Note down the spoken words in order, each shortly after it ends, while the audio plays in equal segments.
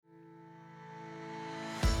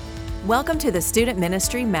Welcome to the Student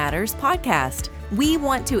Ministry Matters podcast. We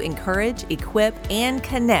want to encourage, equip, and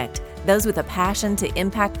connect those with a passion to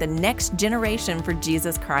impact the next generation for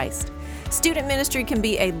Jesus Christ. Student ministry can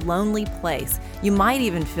be a lonely place. You might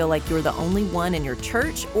even feel like you're the only one in your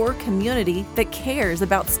church or community that cares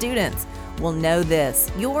about students. Well, know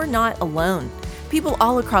this, you're not alone. People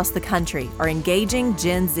all across the country are engaging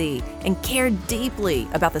Gen Z and care deeply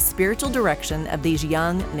about the spiritual direction of these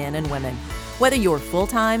young men and women. Whether you're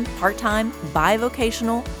full-time, part-time,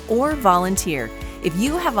 bivocational, or volunteer, if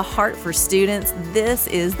you have a heart for students, this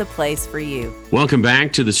is the place for you. Welcome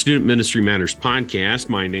back to the Student Ministry Matters podcast.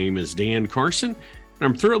 My name is Dan Carson, and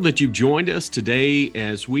I'm thrilled that you've joined us today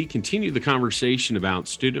as we continue the conversation about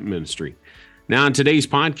student ministry. Now, in today's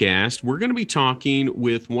podcast, we're going to be talking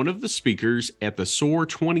with one of the speakers at the SOAR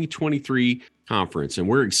 2023 conference, and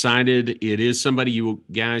we're excited. It is somebody you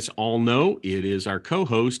guys all know. It is our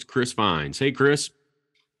co-host, Chris Vines. Hey, Chris.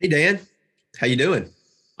 Hey, Dan. How you doing?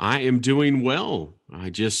 I am doing well.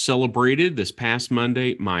 I just celebrated this past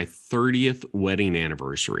Monday my 30th wedding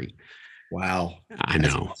anniversary. Wow. I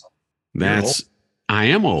know. Awesome. I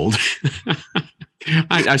am old.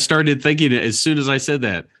 I started thinking as soon as I said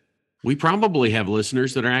that, we probably have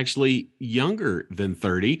listeners that are actually younger than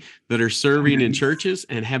 30 that are serving in churches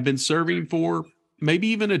and have been serving for maybe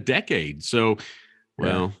even a decade. So,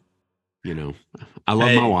 well, you know, I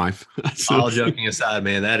love my wife. All joking aside,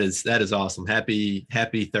 man, that is awesome. Happy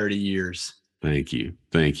 30 years. Thank you.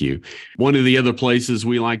 Thank you. One of the other places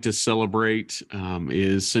we like to celebrate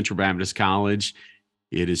is Central Baptist College.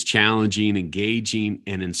 It is challenging, engaging,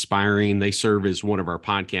 and inspiring. They serve as one of our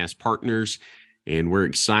podcast partners, and we're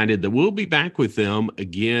excited that we'll be back with them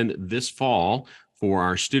again this fall for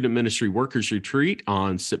our Student Ministry Workers Retreat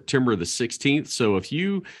on September the 16th. So if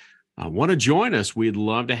you want to join us, we'd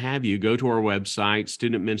love to have you. Go to our website,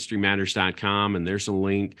 studentministrymatters.com, and there's a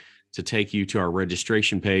link to take you to our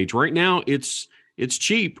registration page. Right now, it's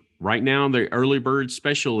cheap. Right now, the early bird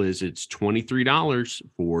special it's $23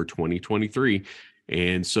 for 2023.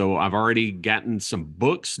 And so I've already gotten some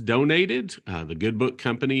books donated. The Good Book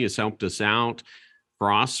Company has helped us out.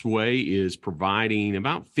 Crossway is providing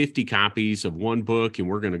about 50 copies of one book, and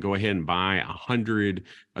we're going to go ahead and buy 100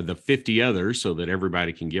 of the 50 others so that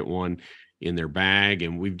everybody can get one in their bag.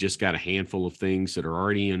 And we've just got a handful of things that are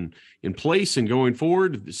already in place and going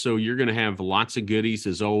forward. So you're going to have lots of goodies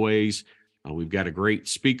as always. We've got a great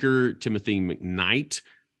speaker, Timothy McKnight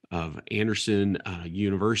of Anderson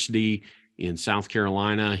University in South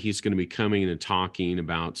Carolina. He's going to be coming and talking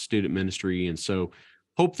about student ministry. And so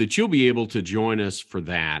hope that you'll be able to join us for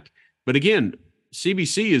that. But again,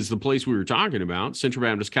 CBC is the place we were talking about, Central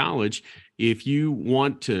Baptist College. If you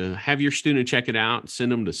want to have your student check it out,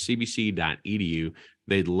 send them to cbc.edu.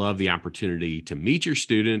 They'd love the opportunity to meet your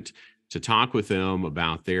student, to talk with them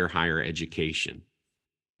about their higher education.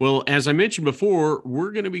 Well, as I mentioned before,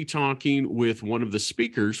 we're going to be talking with one of the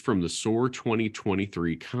speakers from the SOAR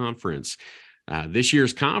 2023 conference. This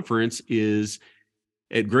year's conference is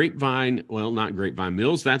at Grapevine, well, not Grapevine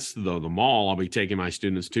Mills. That's the mall I'll be taking my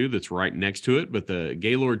students to that's right next to it, but the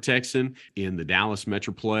Gaylord Texan in the Dallas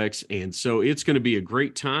Metroplex. And so it's going to be a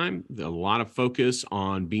great time, a lot of focus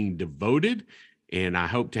on being devoted. And I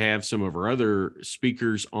hope to have some of our other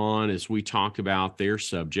speakers on as we talk about their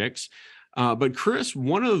subjects. But Chris,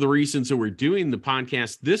 one of the reasons that we're doing the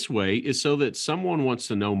podcast this way is so that someone wants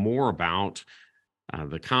to know more about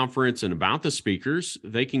the conference and about the speakers.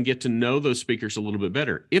 They can get to know those speakers a little bit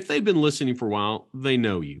better. If they've been listening for a while, they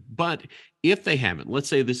know you. But if they haven't, let's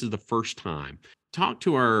say this is the first time, talk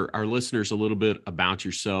to our listeners a little bit about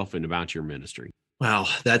yourself and about your ministry. Wow,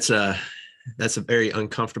 that's a very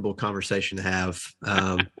uncomfortable conversation to have.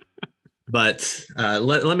 But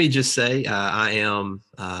let me just say, I am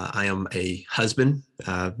a husband.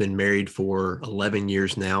 I've been married for 11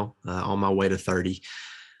 years now, on my way to 30.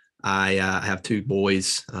 I have two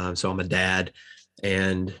boys, so I'm a dad,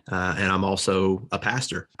 and I'm also a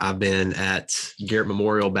pastor. I've been at Garrett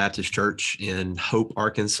Memorial Baptist Church in Hope,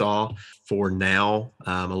 Arkansas, for now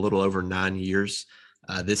a little over 9 years.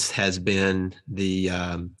 This has been the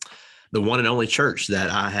one and only church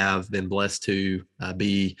that I have been blessed to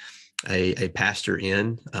be a pastor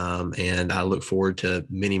in, and I look forward to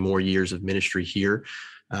many more years of ministry here.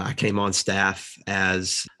 I came on staff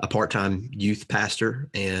as a part-time youth pastor,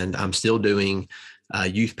 and I'm still doing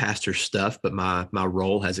youth pastor stuff, but my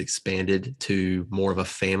role has expanded to more of a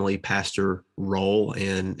family pastor role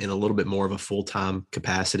and in a little bit more of a full-time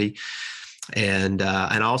capacity. And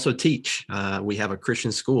I also teach. We have a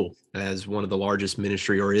Christian school as one of the largest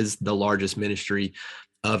ministry, or is the largest ministry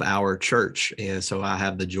of our church. And so I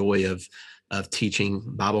have the joy of of teaching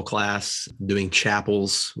Bible class, doing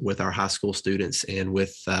chapels with our high school students and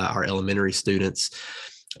with our elementary students.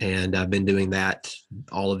 And I've been doing that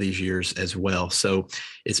all of these years as well. So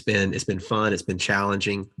it's been fun. It's been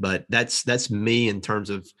challenging, but that's me in terms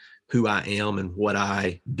of who I am and what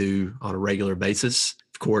I do on a regular basis.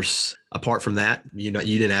 Of course, apart from that, you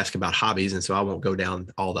didn't ask about hobbies, and so I won't go down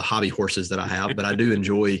all the hobby horses that I have, but I do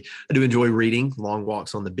enjoy reading, long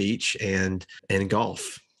walks on the beach, and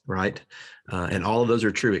golf, right? And all of those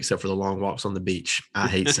are true except for the long walks on the beach. I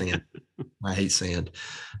hate sand. I hate sand.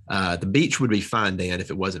 The beach would be fine, Dan,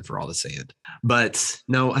 if it wasn't for all the sand. But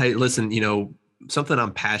no, hey, listen, something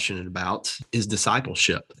I'm passionate about is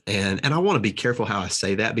discipleship. And I want to be careful how I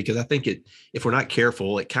say that, because I think if we're not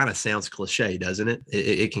careful, it kind of sounds cliche, doesn't it?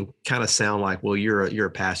 It can kind of sound like, well, you're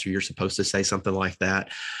a pastor, you're supposed to say something like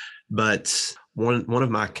that. But one of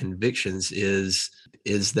my convictions is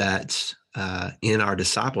that in our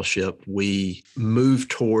discipleship, we move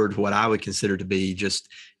toward what I would consider to be just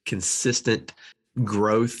consistent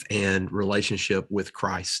growth and relationship with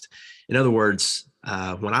Christ. In other words,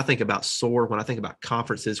 when I think about SOAR, when I think about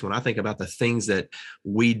conferences, when I think about the things that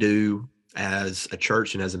we do as a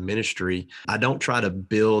church and as a ministry, I don't try to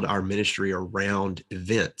build our ministry around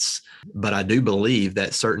events, but I do believe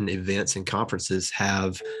that certain events and conferences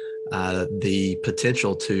have the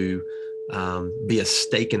potential to be a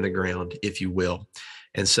stake in the ground, if you will.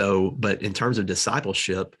 And so, but in terms of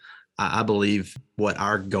discipleship, I believe what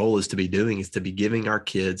our goal is to be doing is to be giving our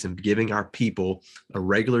kids and giving our people a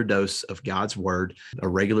regular dose of God's word, a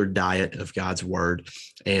regular diet of God's word,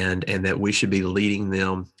 and that we should be leading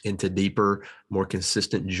them into deeper, more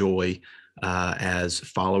consistent joy as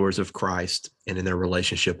followers of Christ and in their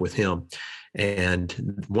relationship with Him.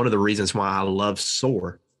 And one of the reasons why I love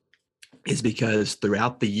SOAR is because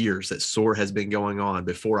throughout the years that SOAR has been going on,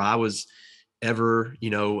 before I was ever,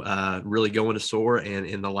 really going to SOAR, and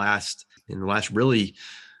in the last really,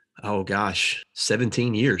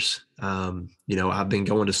 17 years, I've been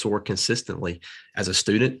going to SOAR consistently as a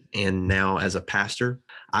student and now as a pastor.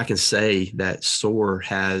 I can say that SOAR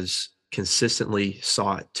has consistently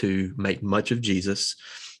sought to make much of Jesus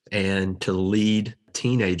and to lead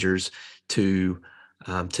teenagers to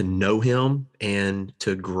know Him and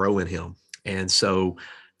to grow in Him. And so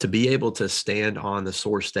to be able to stand on the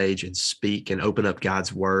SOAR stage and speak and open up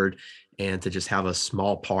God's word and to just have a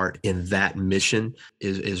small part in that mission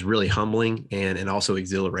is really humbling and also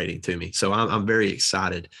exhilarating to me. So I'm very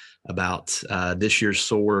excited about this year's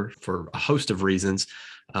SOAR for a host of reasons.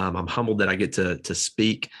 I'm humbled that I get to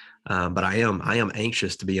speak, but I am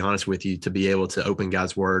anxious, to be honest with you, to be able to open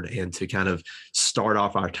God's word and to kind of start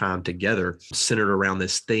off our time together centered around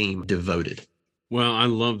this theme, devoted. Well, I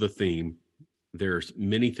love the theme. There's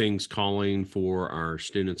many things calling for our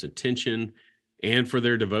students' attention and for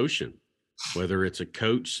their devotion, whether it's a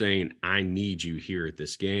coach saying, I need you here at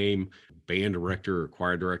this game, band director or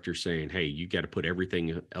choir director saying, hey, you got to put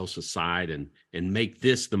everything else aside and make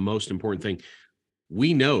this the most important thing.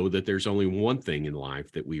 We know that there's only one thing in life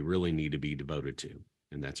that we really need to be devoted to,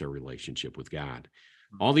 and that's our relationship with God.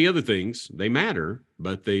 All the other things, they matter,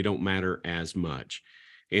 but they don't matter as much.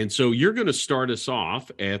 And so you're going to start us off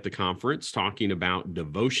at the conference talking about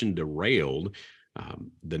devotion derailed.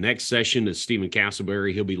 The next session is Stephen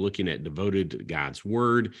Castleberry. He'll be looking at devoted to God's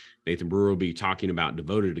word. Nathan Brewer will be talking about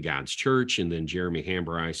devoted to God's church. And then Jeremy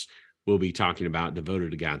Hambrice will be talking about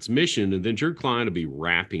devoted to God's mission. And then Drew Klein will be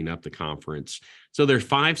wrapping up the conference. So there are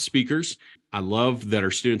 5 speakers. I love that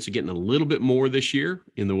our students are getting a little bit more this year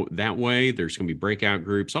that way. There's going to be breakout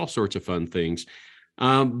groups, all sorts of fun things.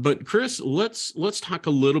 But Chris, let's talk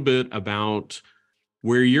a little bit about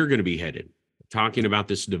where you're going to be headed, talking about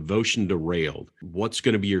this devotion derailed. What's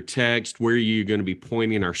going to be your text? Where are you going to be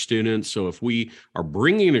pointing our students? So if we are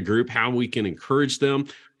bringing a group, how we can encourage them,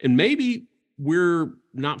 and maybe we're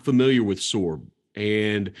not familiar with SOAR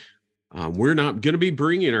and we're not going to be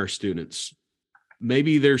bringing our students.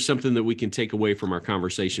 Maybe there's something that we can take away from our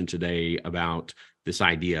conversation today about this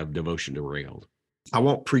idea of devotion derailed. I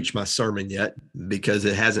won't preach my sermon yet because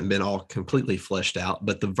it hasn't been all completely fleshed out.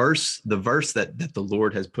 But the verse that the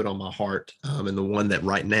Lord has put on my heart, and the one that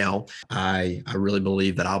right now I really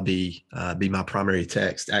believe that I'll be my primary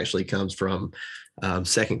text, actually comes from 2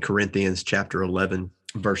 Corinthians chapter 11,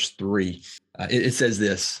 verse 3. It says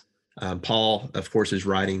this. Paul, of course, is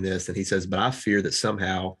writing this, and he says, "But I fear that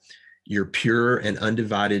somehow your pure and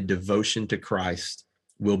undivided devotion to Christ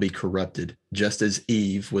will be corrupted, just as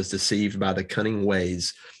Eve was deceived by the cunning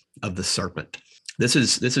ways of the serpent." This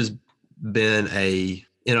has been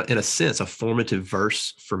in a sense, a formative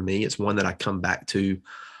verse for me. It's one that I come back to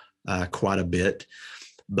quite a bit.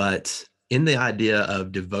 But in the idea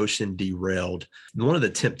of devotion derailed, one of the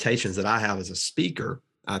temptations that I have as a speaker,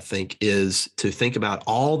 I think, is to think about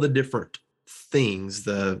all the different things,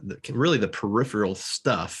 really the peripheral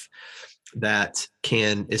stuff that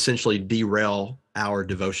can essentially derail our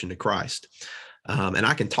devotion to Christ. And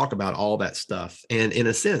I can talk about all that stuff. And in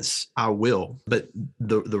a sense, I will. But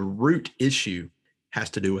the root issue has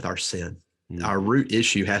to do with our sin. Mm-hmm. Our root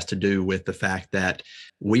issue has to do with the fact that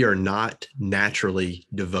we are not naturally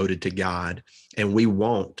devoted to God, and we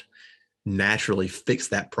won't naturally fix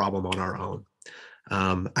that problem on our own.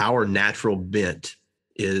 Our natural bent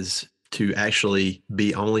is to actually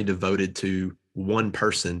be only devoted to one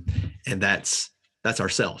person, and that's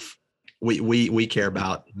ourself. We care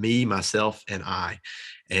about me, myself, and I,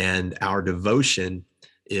 and our devotion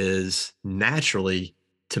is naturally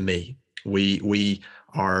to me. We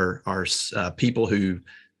are people who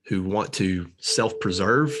want to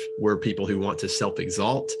self-preserve. We're people who want to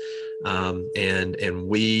self-exalt, and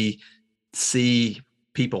we see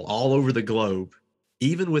people all over the globe,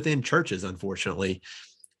 even within churches, unfortunately,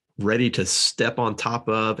 ready to step on top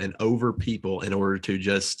of and over people in order to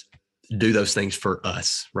just do those things for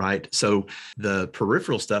us, right? So the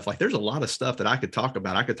peripheral stuff, like there's a lot of stuff that I could talk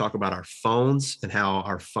about. I could talk about our phones and how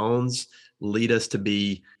our phones lead us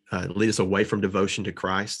away from devotion to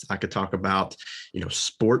Christ. I could talk about,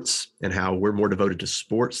 sports and how we're more devoted to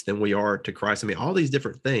sports than we are to Christ. I mean, all these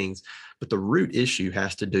different things, but the root issue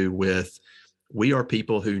has to do with we are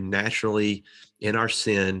people who naturally in our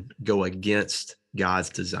sin go against God's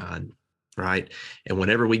design, right? And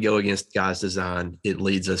whenever we go against God's design, it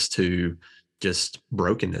leads us to just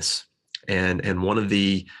brokenness. And one of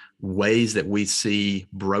the ways that we see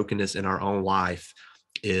brokenness in our own life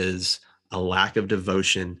is a lack of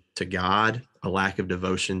devotion to God, a lack of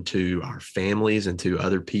devotion to our families and to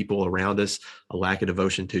other people around us, a lack of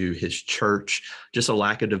devotion to his church, just a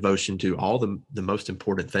lack of devotion to all the most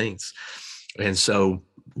important things. And so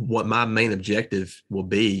what my main objective will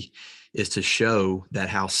be is to show that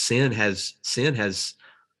how sin has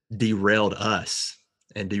derailed us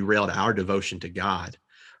and derailed our devotion to God,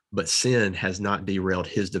 but sin has not derailed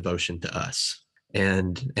his devotion to us.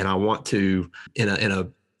 And I want to, in a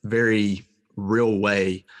very real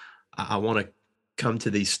way, I want to come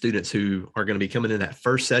to these students who are going to be coming in that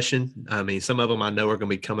first session. I mean, some of them I know are going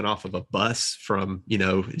to be coming off of a bus from,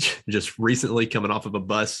 just recently coming off of a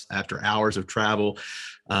bus after hours of travel.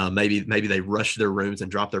 Maybe they rush their rooms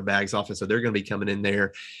and drop their bags off. And so they're going to be coming in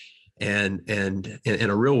there. And in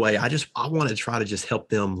a real way, I want to try to just help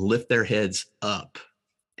them lift their heads up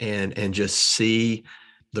and just see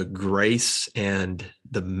the grace and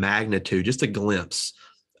the magnitude, just a glimpse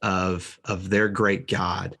of their great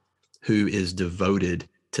God who is devoted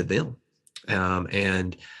to them.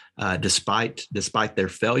 Despite their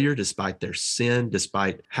failure, despite their sin,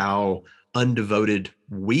 despite how undevoted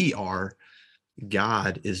we are,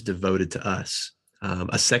 God is devoted to us.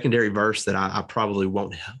 A secondary verse that I probably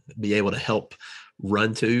won't be able to help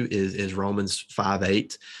run to is Romans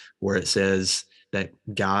 5:8, where it says that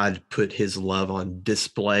God put his love on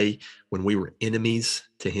display when we were enemies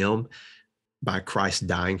to him by Christ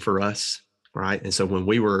dying for us, right? And so when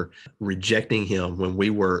we were rejecting him, when we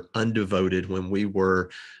were undevoted, when we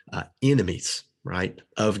were enemies, right,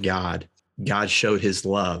 of God, God showed his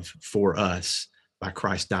love for us by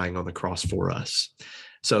Christ dying on the cross for us.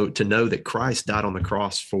 So to know that Christ died on the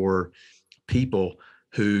cross for people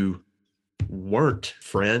who weren't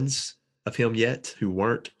friends of him yet, who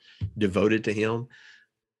weren't devoted to him,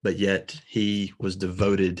 but yet he was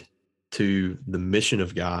devoted to the mission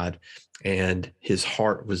of God, and his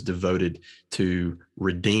heart was devoted to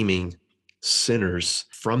redeeming sinners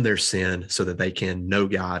from their sin so that they can know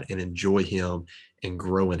God and enjoy him and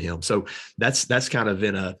grow in him. So that's kind of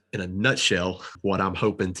in a nutshell what I'm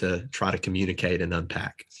hoping to try to communicate and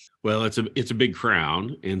unpack. Well, it's a big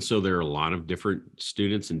crowd, and so there are a lot of different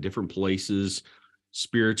students in different places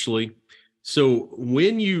spiritually. So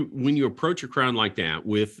when you approach a crowd like that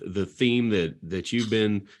with the theme that you've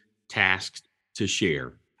been tasked to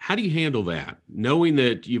share, how do you handle that? Knowing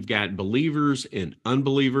that you've got believers and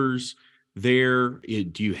unbelievers there,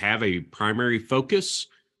 do you have a primary focus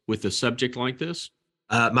with a subject like this?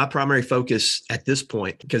 My primary focus at this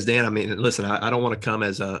point, because Dan, I mean, listen, I don't want to come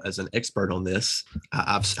as an expert on this.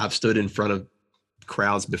 I've stood in front of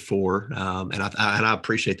crowds before, and I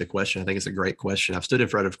appreciate the question. I think it's a great question. I've stood in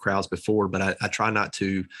front of crowds before, but I try not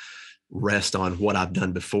to rest on what I've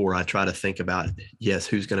done before. I try to think about, yes,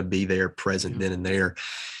 who's going to be there, present then and there.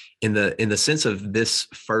 In the sense of this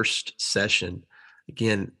first session,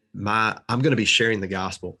 again, I'm going to be sharing the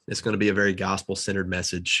gospel. It's going to be a very gospel-centered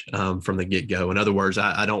message from the get-go. In other words,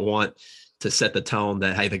 I don't want to set the tone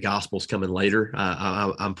that, hey, the gospel's coming later.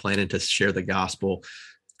 I'm planning to share the gospel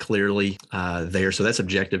clearly there. So that's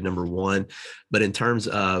objective number one. But in terms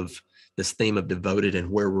of this theme of devoted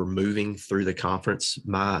and where we're moving through the conference,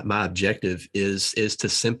 my objective is to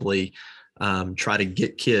simply try to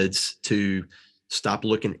get kids to stop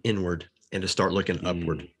looking inward and to start looking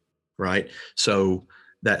upward, right? So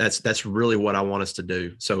that's really what I want us to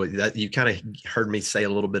do. So that you kind of heard me say a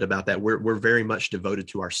little bit about that. We're very much devoted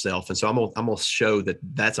to ourselves, and so I'm gonna show that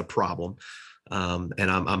that's a problem,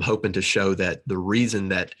 and I'm hoping to show that the reason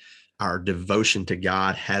that our devotion to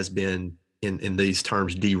God has been in these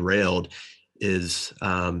terms derailed is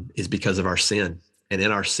because of our sin. And in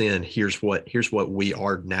our sin, here's what we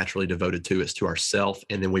are naturally devoted to. It's to ourself.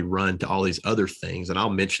 And then we run to all these other things. And I'll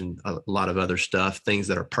mention a lot of other stuff, things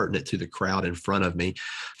that are pertinent to the crowd in front of me.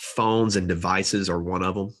 Phones and devices are one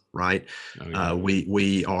of them, right? Oh,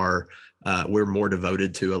 yeah. We're more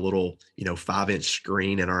devoted to a little, 5-inch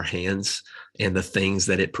screen in our hands and the things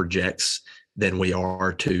that it projects than we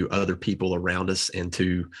are to other people around us and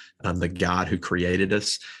to the God who created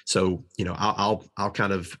us. So, I'll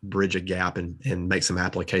kind of bridge a gap and make some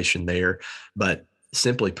application there. But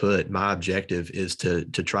simply put, my objective is to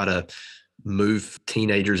try to move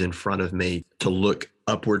teenagers in front of me to look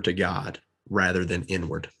upward to God rather than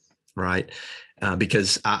inward, right?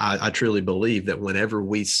 Because I truly believe that whenever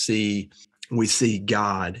we see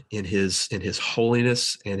God in his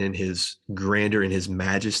holiness and in his grandeur and his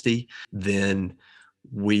majesty, then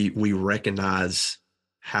we recognize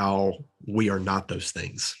how we are not those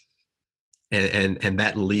things. And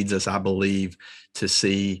that leads us, I believe, to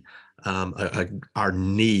see our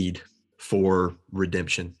need for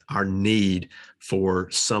redemption, our need for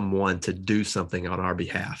someone to do something on our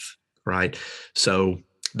behalf, right? So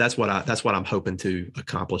that's what I'm hoping to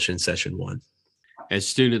accomplish in session one. As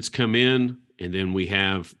students come in, and then we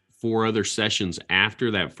have 4 other sessions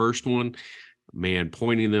after that first one,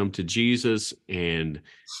 pointing them to Jesus and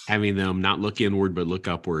having them not look inward, but look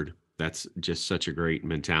upward. That's just such a great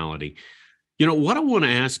mentality. What I want to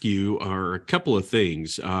ask you are a couple of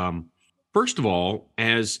things. First of all,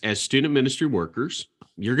 as student ministry workers,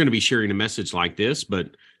 you're going to be sharing a message like this,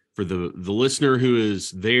 but for the listener who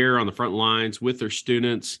is there on the front lines with their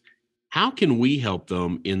students, how can we help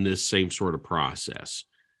them in this same sort of process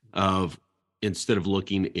of, instead of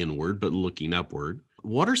looking inward, but looking upward?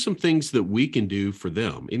 What are some things that we can do for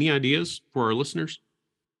them? Any ideas for our listeners?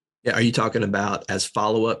 Yeah. Are you talking about as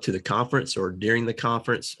follow-up to the conference or during the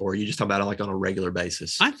conference, or are you just talking about it like on a regular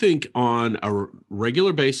basis? I think on a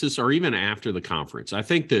regular basis or even after the conference. I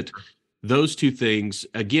think that those two things,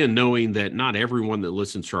 again, knowing that not everyone that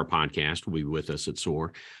listens to our podcast will be with us at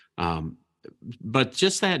SOAR, but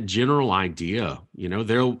just that general idea,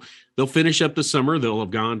 they'll finish up the summer. They'll have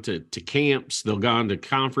gone to camps. They'll gone to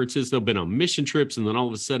conferences. They'll been on mission trips. And then all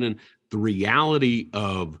of a sudden, the reality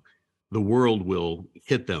of the world will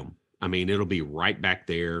hit them. It'll be right back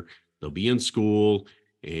there. They'll be in school,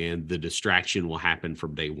 and the distraction will happen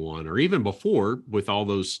from day one, or even before, with all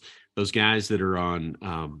those guys that are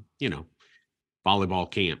on, volleyball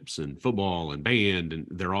camps and football and band, and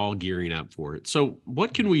they're all gearing up for it. So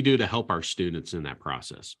what can we do to help our students in that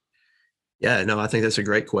process? Yeah, no, I think that's a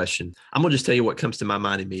great question. I'm going to just tell you what comes to my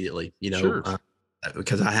mind immediately, Sure.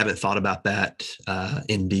 Because I haven't thought about that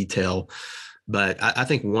in detail. But I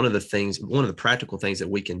think one of the practical things that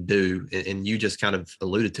we can do, and you just kind of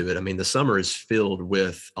alluded to it. The summer is filled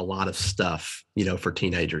with a lot of stuff, for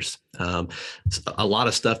teenagers. A lot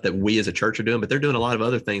of stuff that we as a church are doing, but they're doing a lot of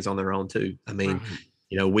other things on their own too. Right.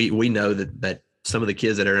 We know that some of the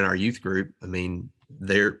kids that are in our youth group,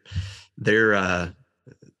 they're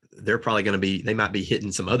probably going to be, they might be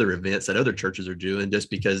hitting some other events that other churches are doing just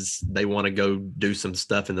because they want to go do some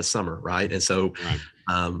stuff in the summer. Right. And so, right.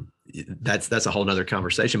 That's a whole nother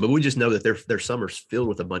conversation, but we just know that their summer's filled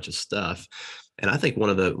with a bunch of stuff. And I think one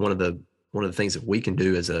of the things that we can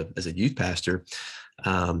do as a youth pastor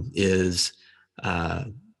is,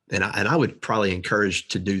 and I would probably encourage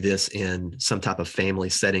to do this in some type of family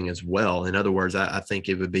setting as well. In other words, I think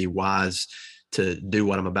it would be wise to do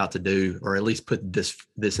what I'm about to do, or at least put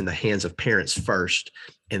this in the hands of parents first,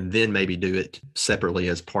 and then maybe do it separately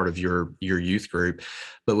as part of your youth group,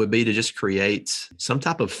 but would be to just create some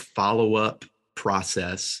type of follow-up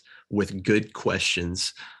process with good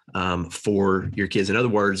questions for your kids. In other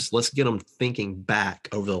words, let's get them thinking back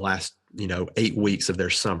over the last 8 weeks of their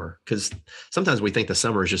summer, because sometimes we think the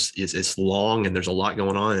summer is it's long and there's a lot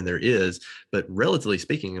going on, and there is, but relatively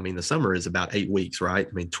speaking, the summer is about 8 weeks, right?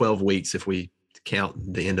 12 weeks if we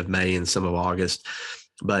count the end of May and some of August,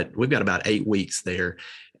 but we've got about 8 weeks there,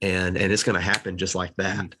 and it's going to happen just like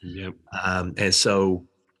that. Yep. And so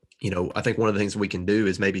I think one of the things we can do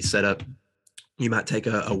is maybe set up, you might take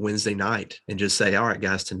a Wednesday night and just say, all right,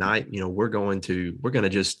 guys, tonight, we're going to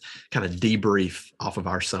just kind of debrief off of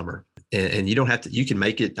our summer. And you don't have to, you can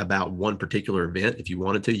make it about one particular event. If you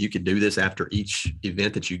wanted to, you could do this after each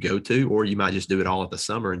event that you go to, or you might just do it all at the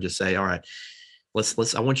summer and just say, all right,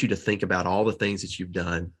 I want you to think about all the things that you've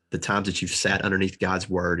done, the times that you've sat underneath God's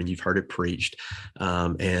word and you've heard it preached.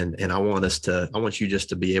 And I want you just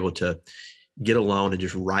to be able to get alone and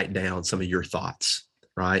just write down some of your thoughts.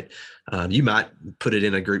 Right. You might put it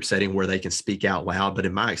in a group setting where they can speak out loud, but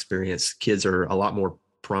in my experience, kids are a lot more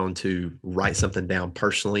prone to write something down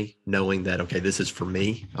personally, knowing that, okay, this is for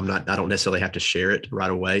me. I don't necessarily have to share it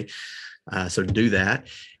right away. So do that.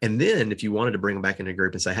 And then if you wanted to bring them back in a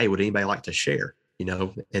group and say, hey, would anybody like to share,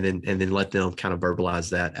 and then let them kind of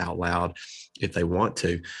verbalize that out loud if they want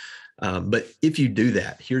to. But if you do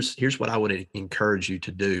that, here's what I would encourage you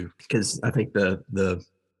to do, because I think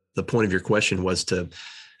the point of your question was to,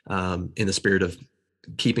 in the spirit of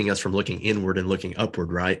keeping us from looking inward and looking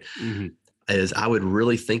upward, right? Mm-hmm. Is I would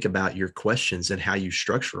really think about your questions and how you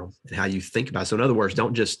structure them and how you think about it. So in other words,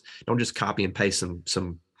 don't just copy and paste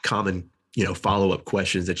some common, follow-up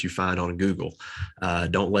questions that you find on Google.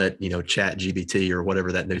 Don't let, Chat GPT or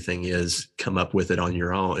whatever that new thing is come up with it on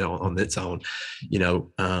your own, on its own.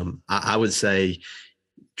 I would say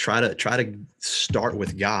try to start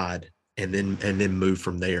with God and then move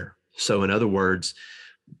from there. So in other words,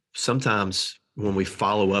 sometimes when we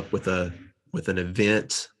follow up with an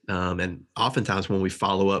event, and oftentimes when we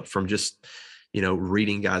follow up from just,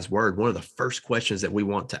 reading God's word, one of the first questions that we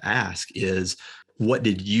want to ask is, what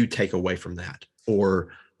did you take away from that? Or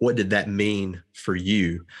what did that mean for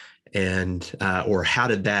you? And, or how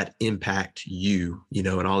did that impact you,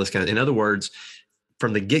 and all this kind of, in other words,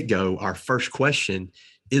 from the get-go, our first question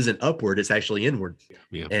isn't upward, it's actually inward.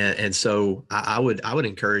 Yeah. And so I would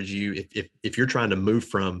encourage you, if you're trying to move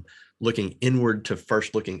from looking inward to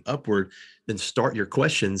first looking upward, then start your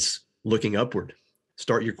questions looking upward.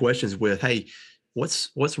 Start your questions with, hey, what's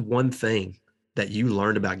one thing that you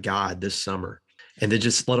learned about God this summer? And then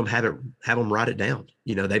just let them have them write it down.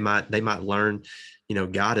 They might learn,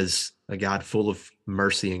 God is a God full of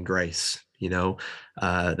mercy and grace. They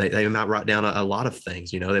might write down a lot of things,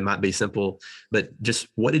 they might be simple, but just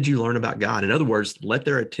what did you learn about God? In other words, let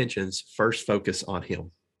their attentions first focus on him,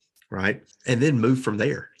 right? And then move from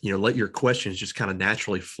there, let your questions just kind of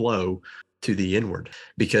naturally flow to the inward,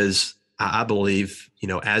 because I believe,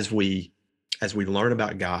 as we learn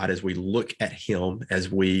about God, as we look at him, as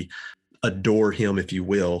we adore him, if you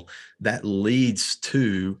will, that leads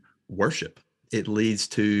to worship. It leads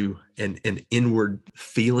to an inward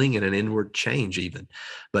feeling and an inward change even.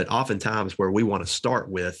 But oftentimes where we want to start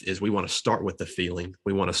with is we want to start with the feeling.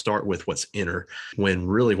 We want to start with what's inner, when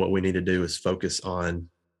really what we need to do is focus on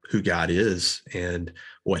who God is and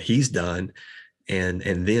what he's done, and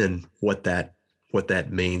then what that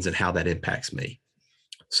means and how that impacts me.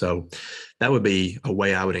 So that would be a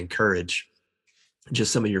way I would encourage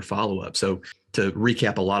just some of your follow-up. So to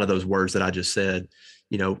recap a lot of those words that I just said,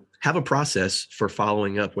 have a process for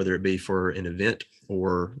following up, whether it be for an event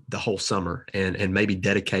or the whole summer, and maybe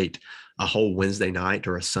dedicate a whole Wednesday night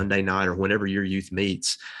or a Sunday night or whenever your youth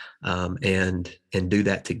meets, and do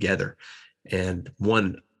that together. And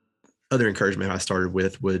one other encouragement I started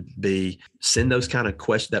with would be send those kind of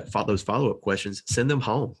questions, those follow-up questions, send them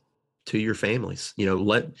home to your families.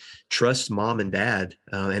 Trust mom and dad,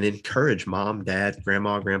 and encourage mom, dad,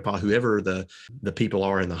 grandma, grandpa, whoever the people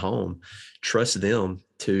are in the home. Trust them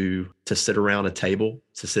to sit around a table,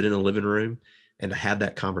 to sit in a living room, and to have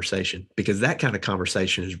that conversation, because that kind of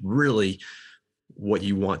conversation is really what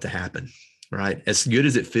you want to happen, right? As good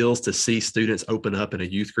as it feels to see students open up in a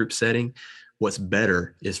youth group setting, what's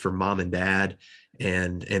better is for mom and dad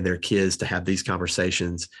and their kids to have these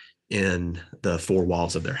conversations in the four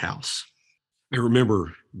walls of their house. I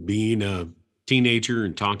remember being a teenager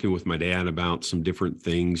and talking with my dad about some different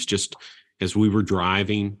things just as we were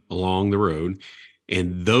driving along the road.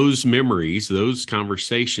 And those memories, those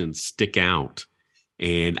conversations stick out.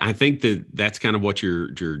 And I think that that's kind of what you're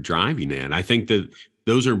driving at. I think that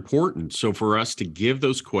those are important. So for us to give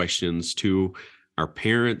those questions to our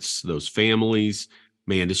parents, those families,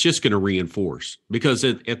 man, it's just going to reinforce, because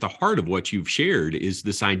at the heart of what you've shared is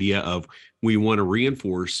this idea of we want to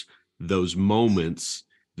reinforce those moments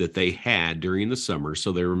that they had during the summer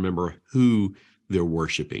so they remember who they're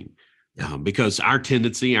worshiping. Because our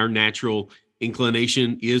tendency, our natural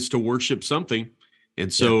inclination is to worship something.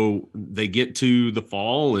 And so they get to the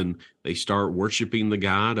fall and they start worshiping the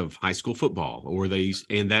God of high school football,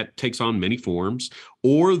 and that takes on many forms,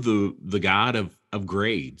 or the God of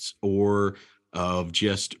grades, or of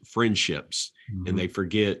just friendships, and they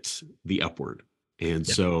forget the upward. And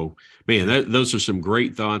Yep. so, man, those are some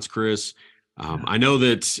great thoughts, Chris. I know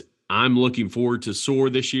that I'm looking forward to SOAR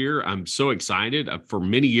this year. I'm so excited. For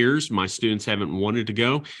many years, my students haven't wanted to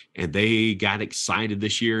go, and they got excited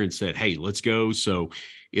this year and said, hey, let's go. So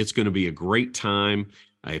it's going to be a great time.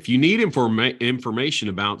 If you need information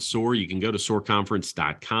about SOAR, you can go to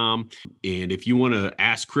soarconference.com. And if you want to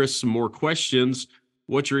ask Chris some more questions,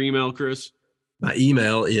 what's your email, Chris? My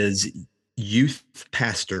email is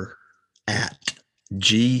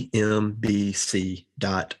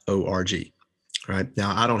youthpastor@gmbc.org. Right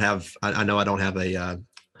now, I know I don't have a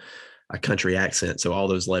country accent, so all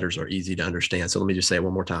those letters are easy to understand. So let me just say it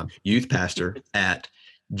one more time: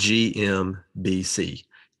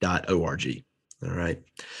 youthpastor@gmbc.org. All right.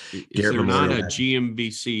 Is there not a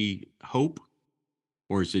GMBC Hope,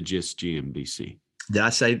 or is it just GMBC?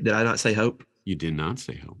 Did I not say Hope? You did not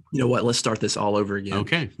say Hope. You know what? Let's start this all over again.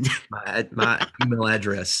 Okay. My email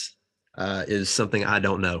address is something I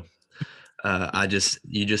don't know.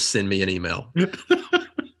 You just send me an email.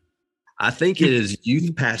 I think it is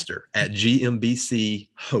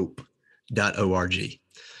youthpastor@gmbchope.org.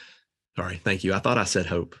 Sorry. Thank you. I thought I said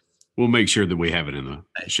Hope. We'll make sure that we have it in the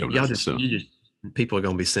show notes. People are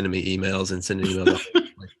going to be sending me emails and sending emails.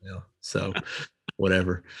 So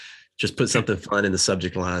whatever, just put something fun in the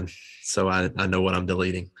subject line so I know what I'm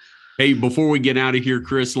deleting. Hey, before we get out of here,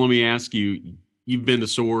 Chris, let me ask you, you've been to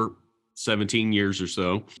SOAR 17 years or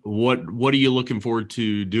so. What are you looking forward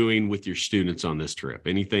to doing with your students on this trip?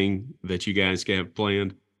 Anything that you guys have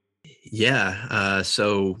planned? Yeah.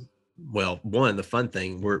 One, the fun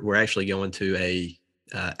thing, we're actually going to a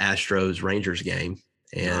Astros Rangers game,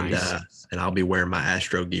 and Nice. And I'll be wearing my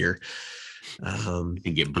Astro gear. And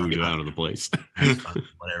get booted out of the place.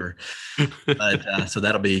 Whatever. But so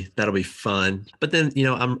that'll be fun. But then,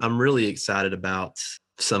 I'm really excited about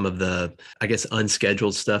some of the, I guess,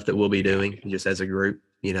 unscheduled stuff that we'll be doing just as a group.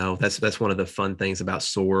 That's one of the fun things about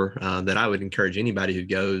SOAR that I would encourage anybody who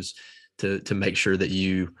goes to make sure that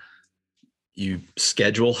you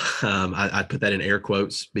schedule. I put that in air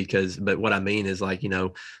quotes but what I mean is, like,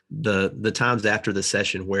 the times after the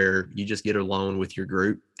session where you just get alone with your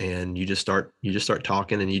group and you just start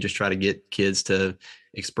talking, and you just try to get kids to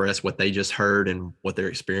express what they just heard and what they're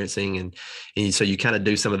experiencing. And so you kind of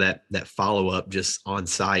do some of that follow-up just on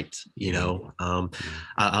site.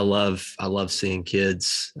 I love seeing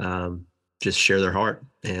kids just share their heart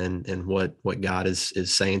and what God is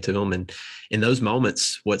saying to them. And in those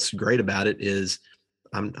moments, what's great about it is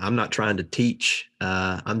I'm not trying to teach.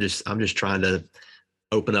 I'm just trying to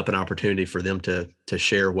open up an opportunity for them to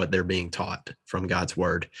share what they're being taught from God's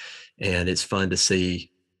word. And it's fun to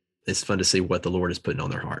see what the Lord is putting on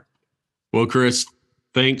their heart. Well, Chris,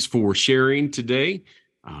 thanks for sharing today.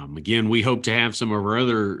 Again, we hope to have some of our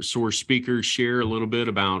other SOAR speakers share a little bit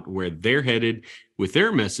about where they're headed with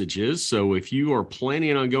their messages. So if you are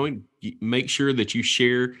planning on going, make sure that you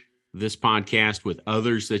share this podcast with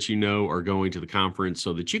others that you know are going to the conference,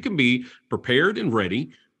 so that you can be prepared and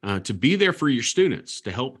ready to be there for your students,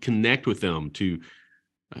 to help connect with them, to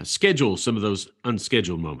schedule some of those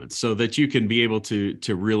unscheduled moments so that you can be able to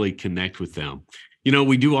really connect with them.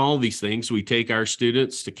 We do all these things. We take our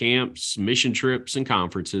students to camps, mission trips, and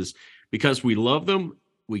conferences because we love them,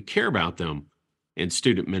 we care about them, and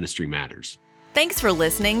student ministry matters. Thanks for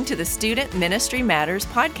listening to the Student Ministry Matters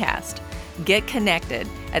podcast. Get connected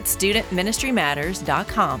at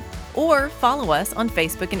studentministrymatters.com or follow us on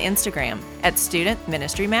Facebook and Instagram at Student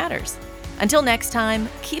Ministry Matters. Until next time,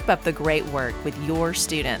 keep up the great work with your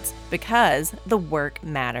students, because the work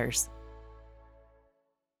matters.